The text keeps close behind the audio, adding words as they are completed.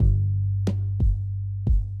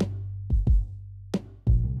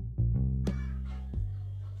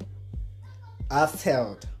I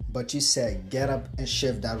failed, but you said get up and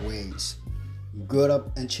shift that ways. Grow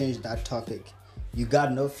up and change that topic. You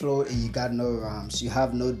got no flow and you got no rhymes. You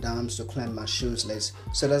have no dimes to climb my shoes lace.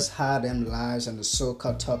 So let's hide them lies and the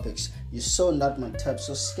so-called topics. You're so not my type,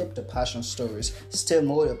 so skip the passion stories. Stay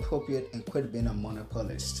more appropriate and quit being a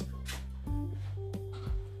monopolist.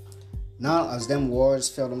 Now as them words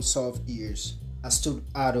fell on soft ears, I stood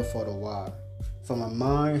idle for a while. For my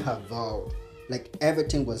mind had vowed, like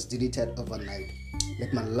everything was deleted overnight.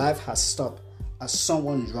 Like my life had stopped as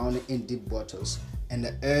someone drowning in deep waters, and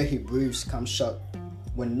the air he breathes comes short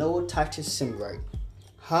when no tactics seem right.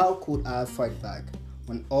 How could I fight back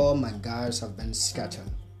when all my guys have been scattered?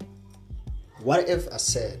 What if I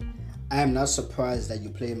said, I am not surprised that you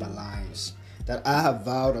play my lines, that I have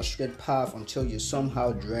vowed a straight path until you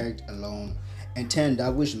somehow dragged along and turned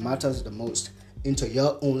that which matters the most into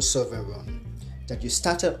your own sovereign run, that you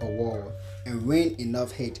started a war and rained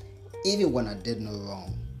enough hate even when I did no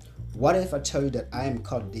wrong. What if I tell you that I am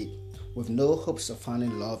caught deep with no hopes of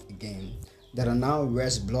finding love again, that I now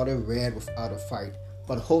rest bloody red without a fight,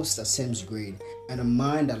 but hopes that seems great and a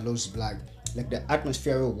mind that looks black like the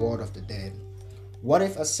atmospheric world of the dead? What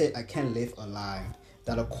if I say I can't live a lie,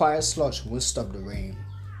 that a quiet slush won't stop the rain,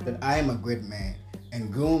 that I am a great man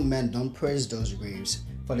and grown men don't praise those graves,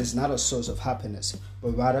 for it's not a source of happiness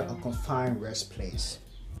but rather a confined rest place?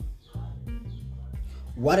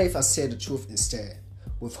 What if I say the truth instead,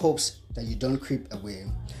 with hopes that you don't creep away,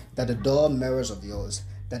 that the dull mirrors of yours,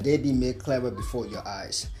 that they be made clearer before your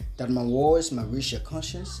eyes, that my words might reach your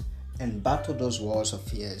conscience and battle those walls of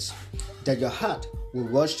fears, that your heart will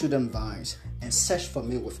rush through them vines and search for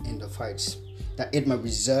me within the fights, that it might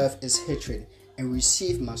reserve its hatred and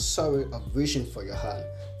receive my sorrow of wishing for your heart,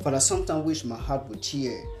 for I sometimes wish my heart would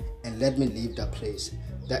tear and let me leave that place,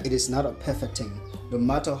 that it is not a perfect thing, no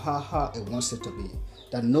matter how hard it wants it to be,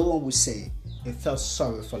 that no one will say it felt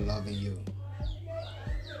sorry for loving you.